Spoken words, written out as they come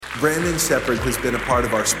Brandon Shepard has been a part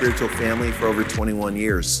of our spiritual family for over 21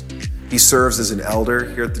 years. He serves as an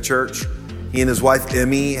elder here at the church. He and his wife,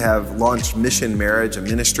 Emmy, have launched Mission Marriage, a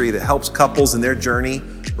ministry that helps couples in their journey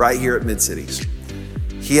right here at Mid-Cities.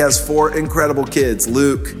 He has 4 incredible kids,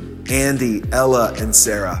 Luke, Andy, Ella, and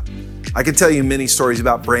Sarah. I can tell you many stories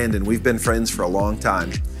about Brandon. We've been friends for a long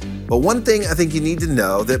time. But one thing I think you need to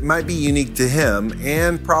know that might be unique to him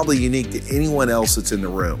and probably unique to anyone else that's in the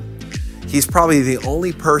room. He's probably the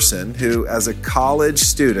only person who, as a college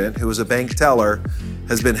student who was a bank teller,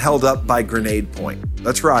 has been held up by grenade point.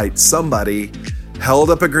 That's right, somebody held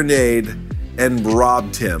up a grenade and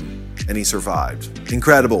robbed him, and he survived.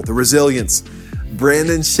 Incredible, the resilience.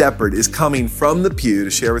 Brandon Shepard is coming from the pew to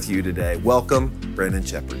share with you today. Welcome, Brandon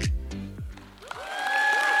Shepard.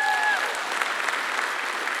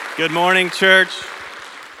 Good morning, church.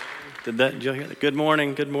 Did you hear that? Good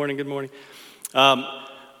morning.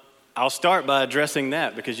 I'll start by addressing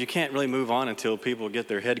that because you can't really move on until people get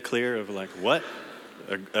their head clear of like, what?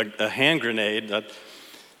 A hand grenade?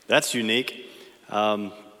 That's unique.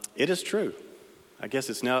 It is true. I guess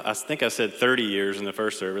it's now, I think I said 30 years in the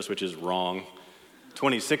first service, which is wrong.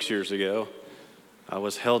 26 years ago, I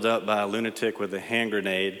was held up by a lunatic with a hand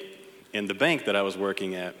grenade in the bank that I was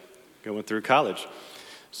working at, going through college.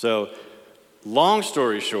 So, long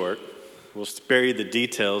story short, we'll spare you the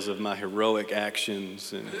details of my heroic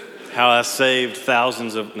actions and how I saved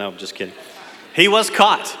thousands of, no, just kidding. He was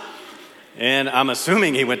caught, and I'm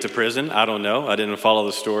assuming he went to prison. I don't know. I didn't follow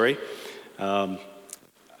the story.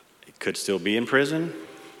 He could still be in prison.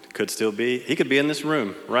 He could be in this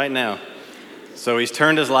room right now. So he's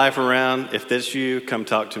turned his life around. If that's you, come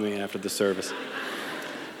talk to me after the service.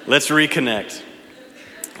 Let's reconnect.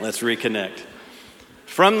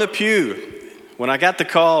 From the pew, when I got the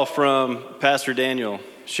call from Pastor Daniel,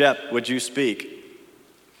 Shep, would you speak?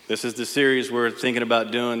 This is the series we're thinking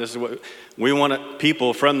about doing. This is what we want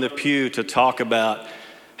people from the pew to talk about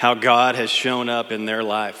how God has shown up in their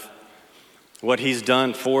life, what he's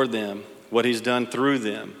done for them, what he's done through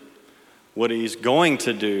them, what he's going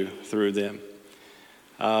to do through them.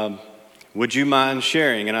 Would you mind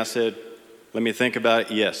sharing? And I said, let me think about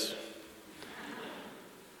it. Yes.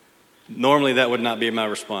 Normally that would not be my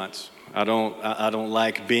response. I don't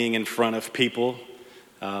like being in front of people.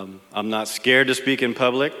 I'm not scared to speak in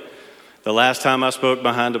public. The last time I spoke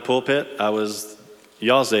behind a pulpit, I was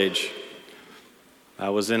y'all's age. I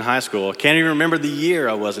was in high school. I can't even remember the year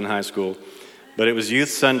I was in high school, but it was Youth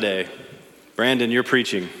Sunday. Brandon, you're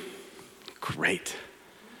preaching. Great.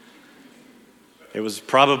 It was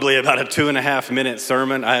probably about a 2.5-minute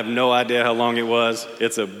sermon. I have no idea how long it was.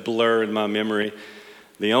 It's a blur in my memory.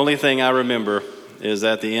 The only thing I remember is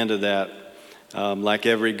at the end of that, like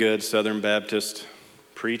every good Southern Baptist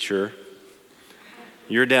preacher,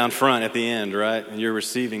 you're down front at the end, right? And you're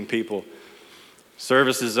receiving people.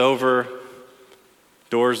 Service is over,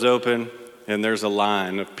 doors open, and there's a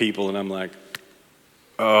line of people, and I'm like,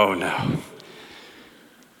 oh no.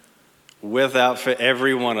 Without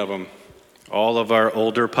every one of them, all of our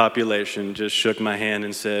older population just shook my hand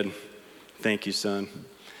and said, thank you, son.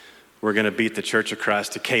 We're going to beat the Church of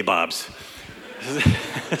Christ to K-Bobs.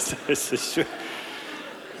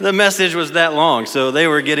 The message was that long, so they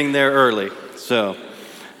were getting there early. So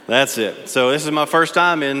that's it. So this is my first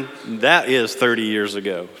time, and that is 30 years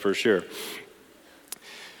ago for sure.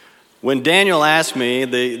 When Daniel asked me,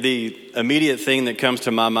 the immediate thing that comes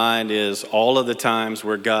to my mind is all of the times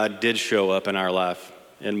where God did show up in our life,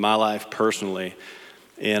 in my life personally,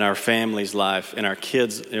 in our family's life, in our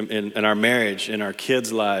kids, in our marriage, in our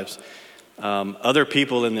kids' lives. Other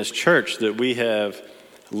people in this church that we have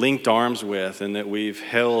linked arms with and that we've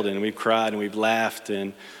held and we've cried and we've laughed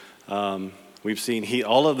and we've seen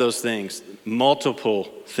all of those things, multiple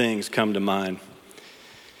things come to mind.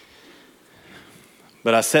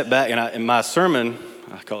 But I sat back and in my sermon,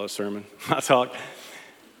 I call it a sermon, my talk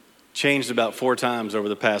changed about 4 times over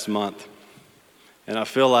the past month. And I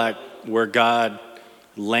feel like where God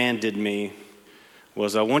landed me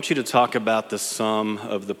was I want you to talk about the sum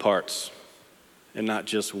of the parts and not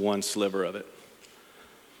just one sliver of it.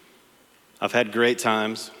 I've had great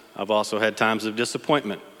times. I've also had times of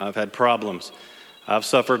disappointment. I've had problems. I've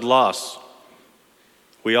suffered loss.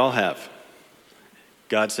 We all have.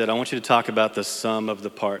 God said, I want you to talk about the sum of the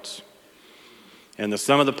parts. And the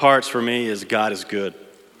sum of the parts for me is God is good.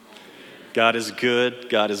 God is good.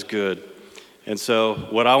 God is good. And so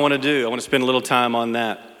what I want to do, I want to spend a little time on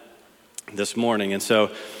that this morning. And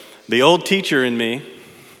so the old teacher in me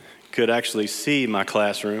could actually see my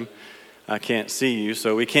classroom. I can't see you,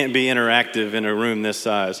 so we can't be interactive in a room this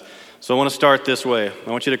size. So I want to start this way. I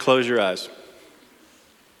want you to close your eyes.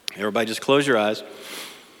 Everybody just close your eyes.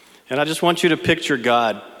 And I just want you to picture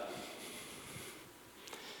God.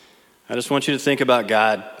 I just want you to think about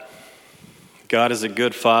God. God is a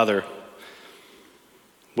good father.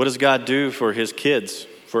 What does God do for his kids,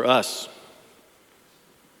 for us?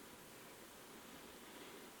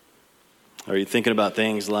 Are you thinking about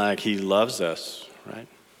things like he loves us, right?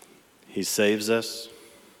 He saves us.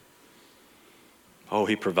 Oh,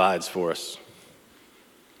 he provides for us.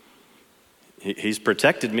 He's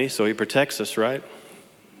protected me, so he protects us, right?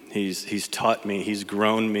 He's taught me, he's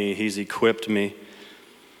grown me, he's equipped me.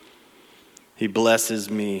 He blesses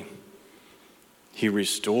me. He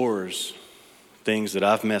restores things that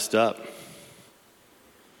I've messed up.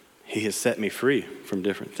 He has set me free from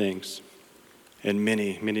different things and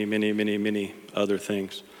many other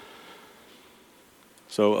things.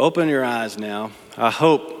 So open your eyes now. I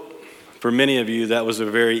hope for many of you that was a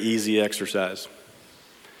very easy exercise.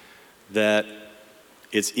 That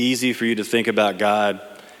it's easy for you to think about God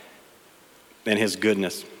and his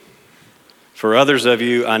goodness. For others of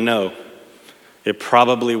you, I know it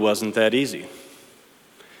probably wasn't that easy.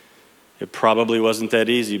 It probably wasn't that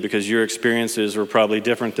easy because your experiences were probably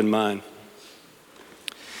different than mine.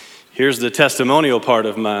 Here's the testimonial part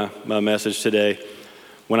of my message today.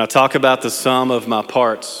 When I talk about the sum of my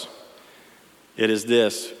parts, it is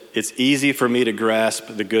this. It's easy for me to grasp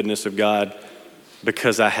the goodness of God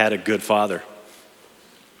because I had a good father.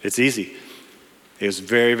 It's easy. It was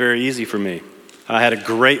very, very easy for me. I had a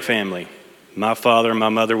great family. My father and my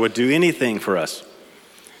mother would do anything for us.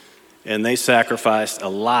 And they sacrificed a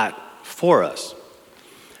lot for us.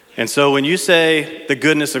 And so when you say the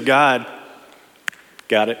goodness of God,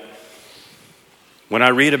 got it. When I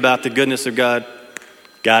read about the goodness of God,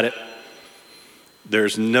 got it.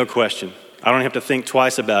 There's no question. I don't have to think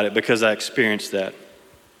twice about it because I experienced that.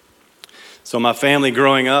 So my family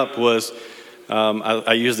growing up was,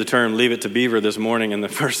 I used the term leave it to Beaver this morning in the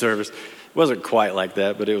first service. It wasn't quite like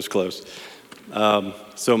that, but it was close.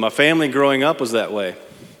 So my family growing up was that way.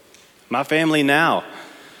 My family now,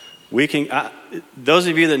 those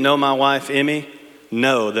of you that know my wife, Emmy,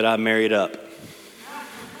 know that I married up.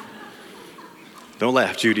 Don't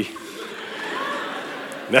laugh, Judy.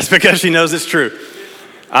 That's because she knows it's true.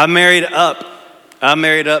 I married up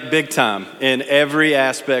big time in every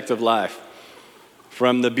aspect of life.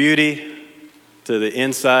 From the beauty to the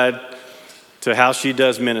inside to how she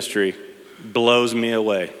does ministry blows me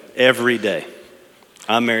away every day.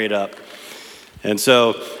 I'm married up. And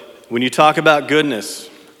so when you talk about goodness,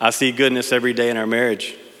 I see goodness every day in our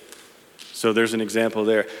marriage. So there's an example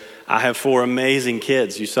there. I have 4 amazing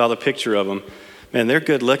kids. You saw the picture of them. Man, they're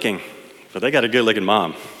good looking, but they got a good looking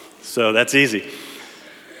mom. So that's easy.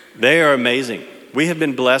 They are amazing. We have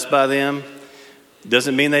been blessed by them.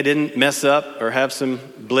 Doesn't mean they didn't mess up or have some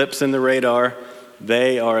blips in the radar.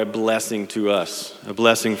 They are a blessing to us, a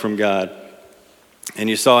blessing from God. And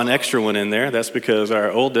you saw an extra one in there. That's because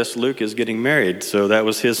our oldest, Luke, is getting married. So that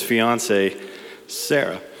was his fiance,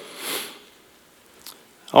 Sarah.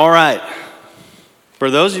 All right.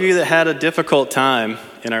 For those of you that had a difficult time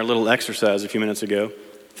in our little exercise a few minutes ago,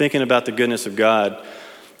 thinking about the goodness of God,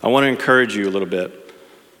 I want to encourage you a little bit.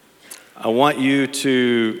 I want you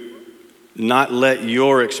to not let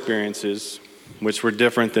your experiences, which were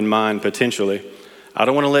different than mine potentially, I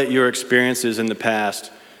don't want to let your experiences in the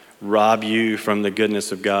past rob you from the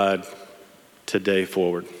goodness of God today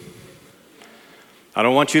forward. I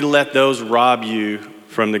don't want you to let those rob you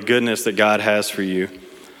from the goodness that God has for you.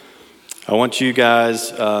 I want you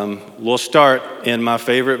guys, we'll start in my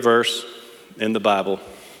favorite verse in the Bible.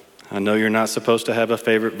 I know you're not supposed to have a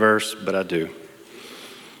favorite verse, but I do.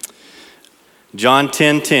 John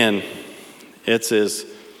 10:10. It's as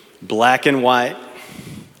black and white,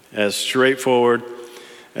 as straightforward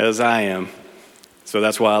as I am. So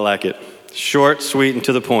that's why I like it. Short, sweet, and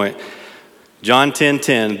to the point. John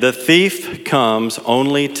 10:10. The thief comes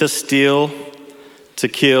only to steal, to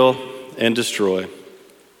kill, and destroy.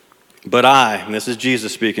 But I, and this is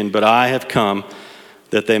Jesus speaking, but I have come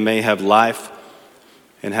that they may have life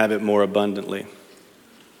and have it more abundantly.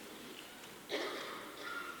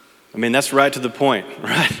 I mean, that's right to the point,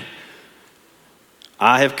 right?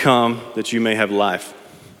 I have come that you may have life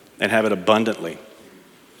and have it abundantly.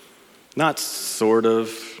 Not sort of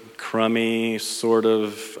crummy, sort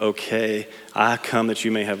of okay. I come that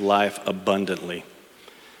you may have life abundantly.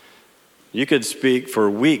 You could speak for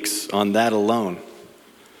weeks on that alone.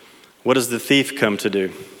 What does the thief come to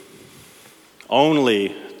do?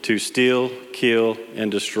 Only to steal, kill,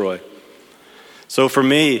 and destroy. So for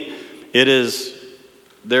me, there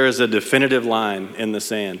is a definitive line in the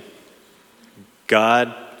sand.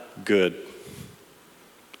 God, good.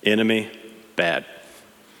 Enemy, bad.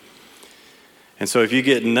 And so if you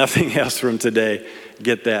get nothing else from today,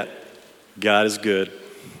 get that. God is good.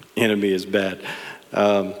 Enemy is bad.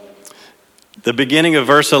 The beginning of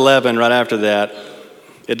verse 11, right after that,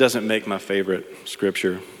 it doesn't make my favorite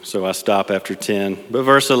scripture, so I stop after 10. But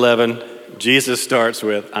verse 11, Jesus starts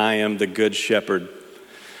with, I am the good shepherd.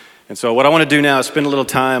 And so what I want to do now is spend a little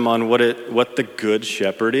time on what the good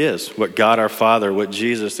shepherd is, what God our Father, what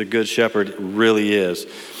Jesus, the good shepherd, really is.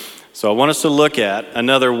 So I want us to look at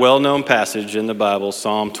another well-known passage in the Bible,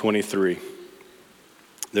 Psalm 23.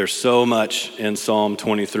 There's so much in Psalm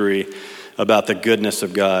 23 about the goodness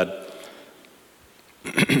of God.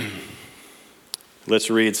 Let's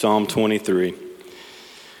read Psalm 23.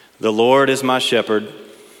 The Lord is my shepherd,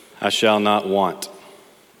 I shall not want.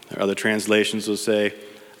 Other translations will say,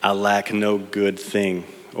 I lack no good thing,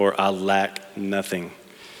 or I lack nothing.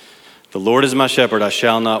 The Lord is my shepherd, I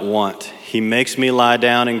shall not want. He makes me lie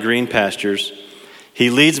down in green pastures. He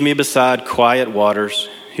leads me beside quiet waters.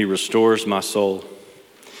 He restores my soul.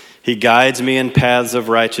 He guides me in paths of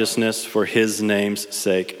righteousness for his name's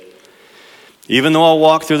sake. Even though I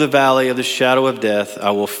walk through the valley of the shadow of death,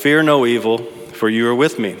 I will fear no evil, for you are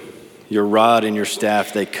with me. Your rod and your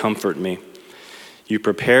staff, they comfort me. You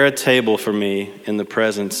prepare a table for me in the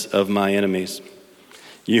presence of my enemies.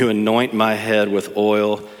 You anoint my head with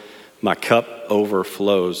oil. My cup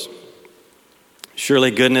overflows. Surely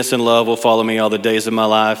goodness and love will follow me all the days of my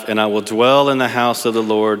life, and I will dwell in the house of the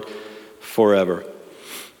Lord forever.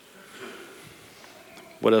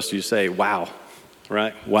 What else do you say? Wow,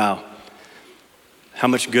 right? Wow. How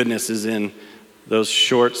much goodness is in those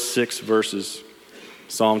short 6 verses.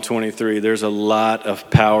 Psalm 23. There's a lot of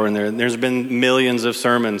power in there. There's been millions of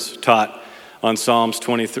sermons taught on Psalm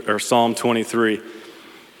 23,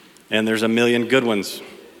 and there's a million good ones.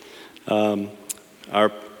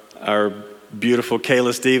 Our beautiful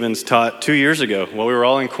Kayla Stevens taught 2 years ago while we were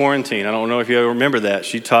all in quarantine. I don't know if you ever remember that.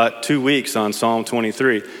 She taught 2 weeks on Psalm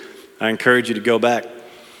 23. I encourage you to go back,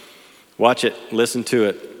 watch it, listen to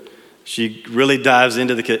it. She really dives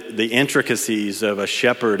into the intricacies of a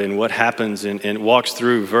shepherd and what happens and walks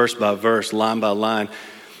through verse by verse, line by line.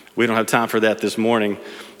 We don't have time for that this morning.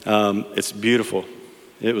 It's beautiful.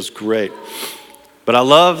 It was great. But I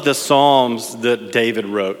love the Psalms that David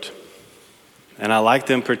wrote. And I like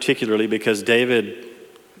them particularly because David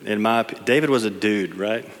was a dude,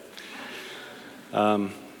 right?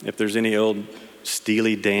 If there's any old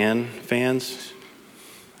Steely Dan fans,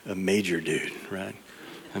 a major dude, right?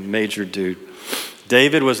 A major dude.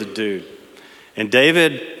 David was a dude. And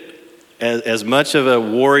David, as much of a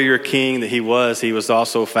warrior king that he was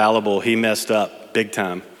also fallible. He messed up big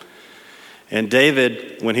time. And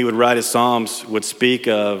David, when he would write his Psalms, would speak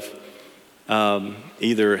of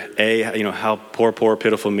either how poor,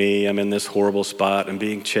 pitiful me, I'm in this horrible spot, I'm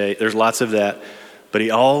being chased. There's lots of that. But he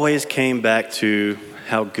always came back to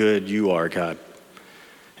how good you are, God.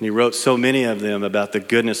 And he wrote so many of them about the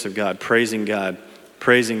goodness of God, praising God.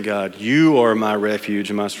 You are my refuge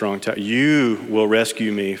and my strong tower. You will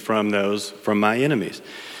rescue me from my enemies.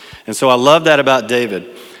 And so I love that about David.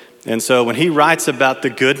 And so when he writes about the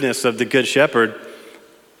goodness of the good shepherd,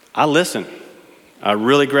 I listen. I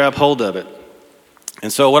really grab hold of it.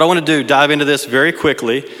 And so what I want to do, dive into this very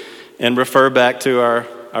quickly and refer back to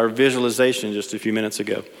our visualization just a few minutes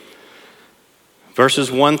ago.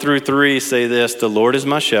 Verses 1 through 3 say this: the Lord is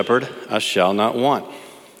my shepherd, I shall not want.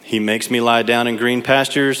 He makes me lie down in green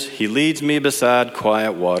pastures. He leads me beside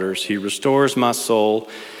quiet waters. He restores my soul.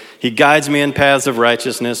 He guides me in paths of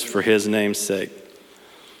righteousness for his name's sake.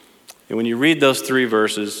 And when you read those 3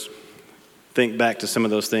 verses, think back to some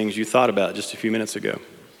of those things you thought about just a few minutes ago.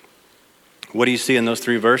 What do you see in those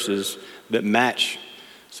 3 verses that match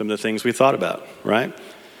some of the things we thought about, right?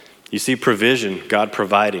 You see provision, God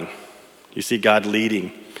providing. You see God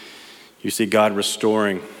leading. You see God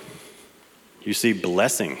restoring. You see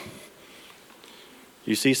blessing.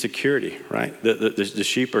 You see security, right? The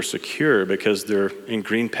sheep are secure because they're in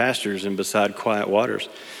green pastures and beside quiet waters.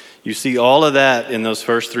 You see all of that in those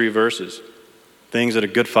first 3 verses, things that a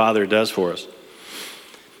good father does for us.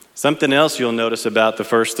 Something else you'll notice about the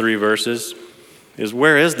first 3 verses is,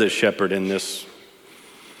 where is the shepherd in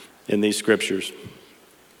these scriptures?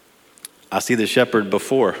 I see the shepherd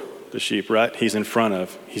before the sheep, right? He's in front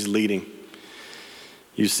of, he's leading.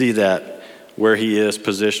 You see that where he is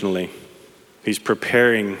positionally. He's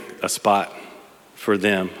preparing a spot for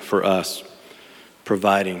them, for us,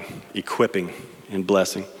 providing, equipping, and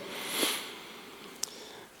blessing.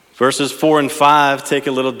 Verses 4 and 5 take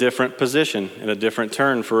a little different position and a different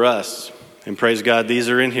turn for us. And praise God, these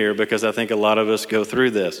are in here because I think a lot of us go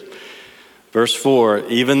through this. Verse 4,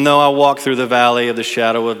 even though I walk through the valley of the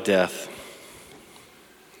shadow of death,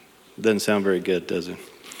 Doesn't sound very good, does it?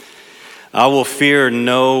 I will fear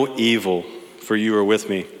no evil, for you are with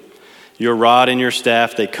me. Your rod and your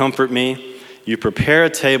staff, they comfort me. You prepare a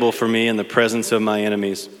table for me in the presence of my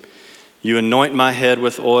enemies. You anoint my head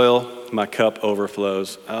with oil, my cup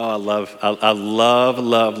overflows. Oh, I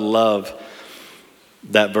love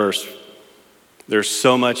that verse. There's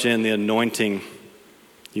so much in the anointing.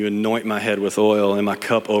 You anoint my head with oil and my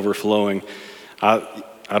cup overflowing.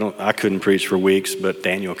 I couldn't preach for weeks, but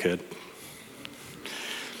Daniel could.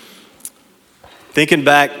 Thinking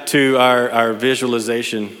back to our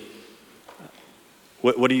visualization,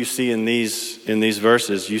 what do you see in these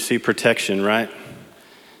verses? You see protection, right?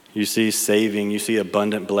 You see saving. You see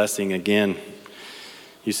abundant blessing again.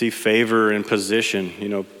 You see favor and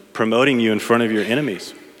position, promoting you in front of your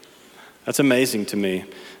enemies. That's amazing to me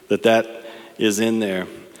that is in there.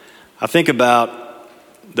 I think about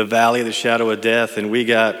the valley of the shadow of death, and we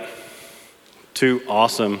got 2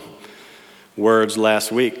 awesome words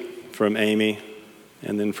last week from Amy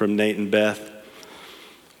and then from Nate and Beth,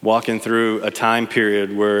 walking through a time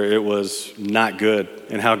period where it was not good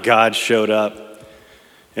and how God showed up.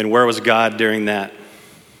 And where was God during that?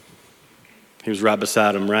 He was right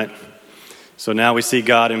beside them, right? So now we see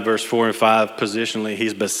God in verse 4 and 5 positionally.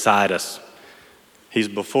 He's beside us. He's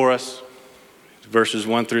before us. Verses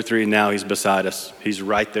 1 through 3, now he's beside us. He's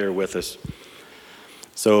right there with us.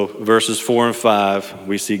 So verses 4 and 5,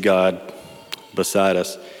 we see God beside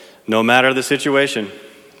us. No matter the situation,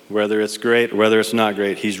 whether it's great or whether it's not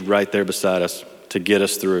great, he's right there beside us to get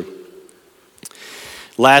us through.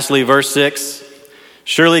 Lastly, verse 6,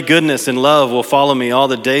 surely goodness and love will follow me all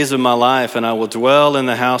the days of my life, and I will dwell in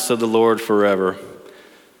the house of the Lord forever.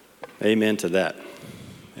 Amen to that.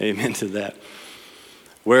 Amen to that.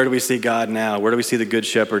 Where do we see God now? Where do we see the Good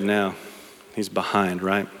Shepherd now? He's behind,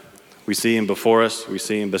 right? We see him before us. We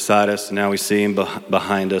see him beside us. And now we see him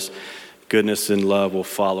behind us. Goodness and love will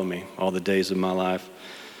follow me all the days of my life.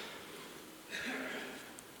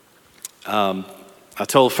 I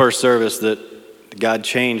told first service that God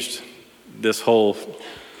changed this whole,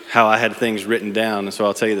 how I had things written down. And so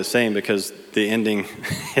I'll tell you the same, because the ending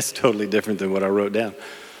is totally different than what I wrote down.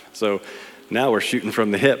 So now we're shooting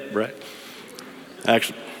from the hip, right?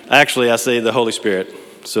 Actually, I say the Holy Spirit.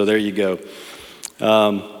 So there you go.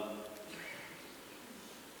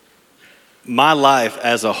 My life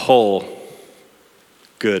as a whole,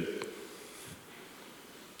 good.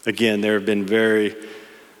 Again, there have been very,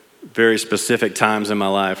 very specific times in my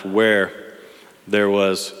life where there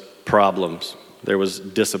was problems, there was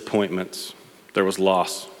disappointments, there was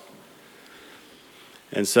loss.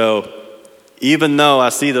 And so even though I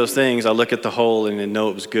see those things, I look at the whole and I know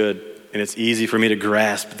it was good. And it's easy for me to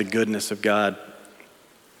grasp the goodness of God.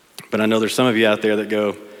 But I know there's some of you out there that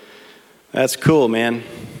go, that's cool, man.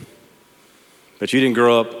 But you didn't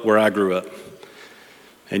grow up where I grew up.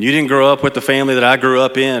 And you didn't grow up with the family that I grew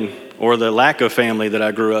up in, or the lack of family that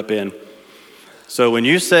I grew up in. So when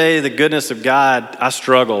you say the goodness of God, I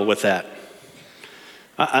struggle with that.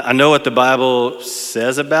 I know what the Bible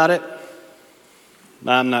says about it.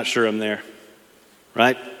 I'm not sure I'm there,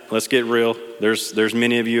 right? Let's get real. There's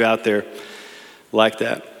many of you out there like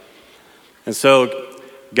that. And so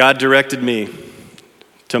God directed me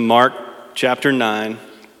to Mark chapter 9.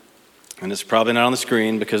 And it's probably not on the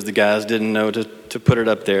screen because the guys didn't know to put it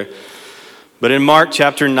up there. But in Mark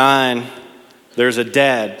chapter 9, there's a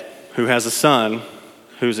dad who has a son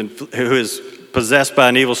who is possessed by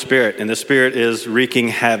an evil spirit. And the spirit is wreaking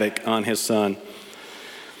havoc on his son.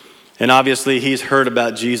 And obviously, he's heard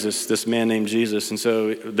about Jesus, this man named Jesus. And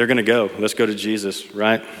so they're going to go. Let's go to Jesus,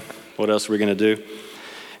 right? What else are we going to do?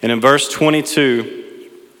 And in verse 22,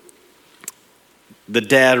 the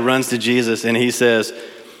dad runs to Jesus and he says,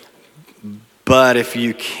 but if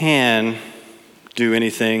you can do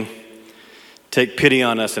anything, take pity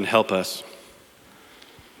on us and help us.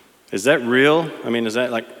 Is that real? I mean, is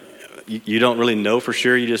that like, you don't really know for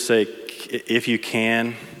sure? You just say, if you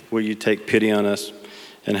can, will you take pity on us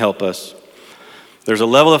and help us? There's a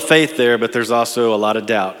level of faith there, but there's also a lot of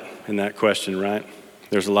doubt in that question, right?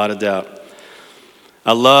 There's a lot of doubt.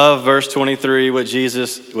 I love verse 23, what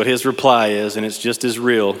his reply is, and it's just as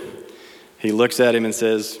real. He looks at him and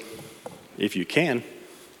says, if you can,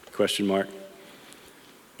 question mark.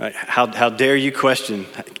 Right? How dare you question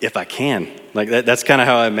if I can? Like that's kind of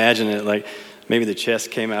how I imagine it. Like maybe the chest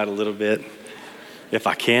came out a little bit. If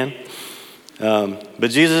I can. But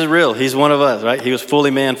Jesus is real. He's one of us, right? He was fully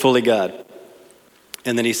man, fully God.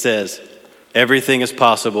 And then he says, everything is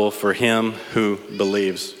possible for him who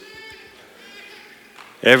believes.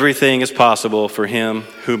 Everything is possible for him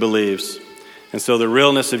who believes. And so the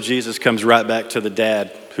realness of Jesus comes right back to the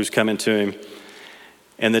dad who's coming to him.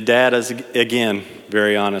 And the dad is, again,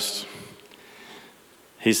 very honest.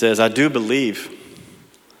 He says, I do believe.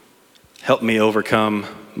 Help me overcome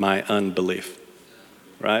my unbelief.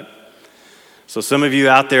 Right? So some of you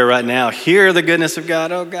out there right now hear the goodness of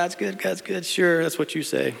God. Oh, God's good, God's good. Sure, that's what you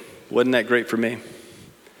say. Wasn't that great for me?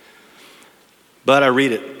 But I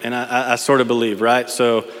read it, and I sort of believe, right?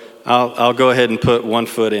 So I'll go ahead and put one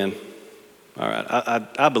foot in. All right,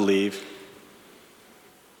 I believe.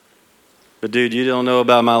 But dude, you don't know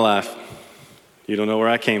about my life. You don't know where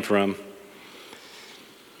I came from.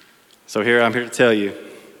 So I'm here to tell you,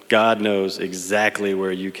 God knows exactly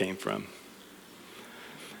where you came from.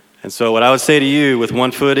 And so what I would say to you with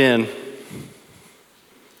one foot in,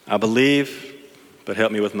 I believe, but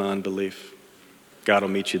help me with my unbelief. God will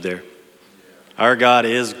meet you there. Our God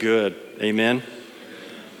is good. Amen.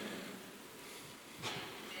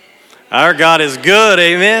 Our God is good.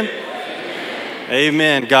 Amen.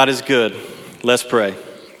 Amen. God is good. Let's pray.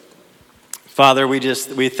 Father, we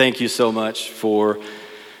thank you so much for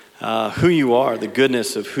who you are, the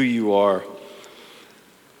goodness of who you are.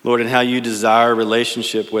 Lord, and how you desire a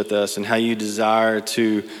relationship with us and how you desire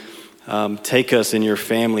to take us in your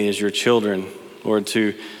family as your children, Lord,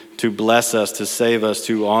 to bless us, to save us,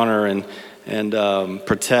 to honor and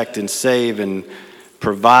protect and save and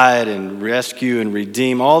provide and rescue and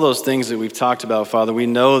redeem, all those things that we've talked about, Father. We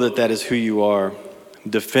know that is who you are,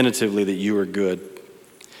 definitively that you are good.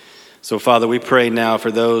 So, Father, we pray now for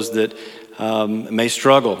those that may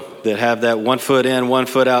struggle, that have that 1 foot in, 1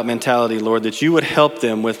 foot out mentality, Lord, that you would help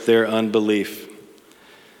them with their unbelief.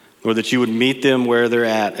 Lord, that you would meet them where they're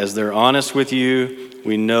at. As they're honest with you,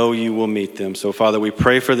 we know you will meet them. So, Father, we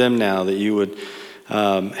pray for them now that you would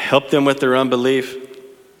help them with their unbelief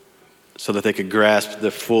so that they could grasp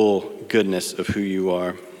the full goodness of who you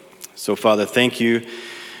are. So, Father, thank you.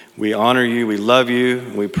 We honor you. We love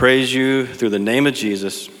you. We praise you through the name of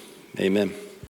Jesus. Amen.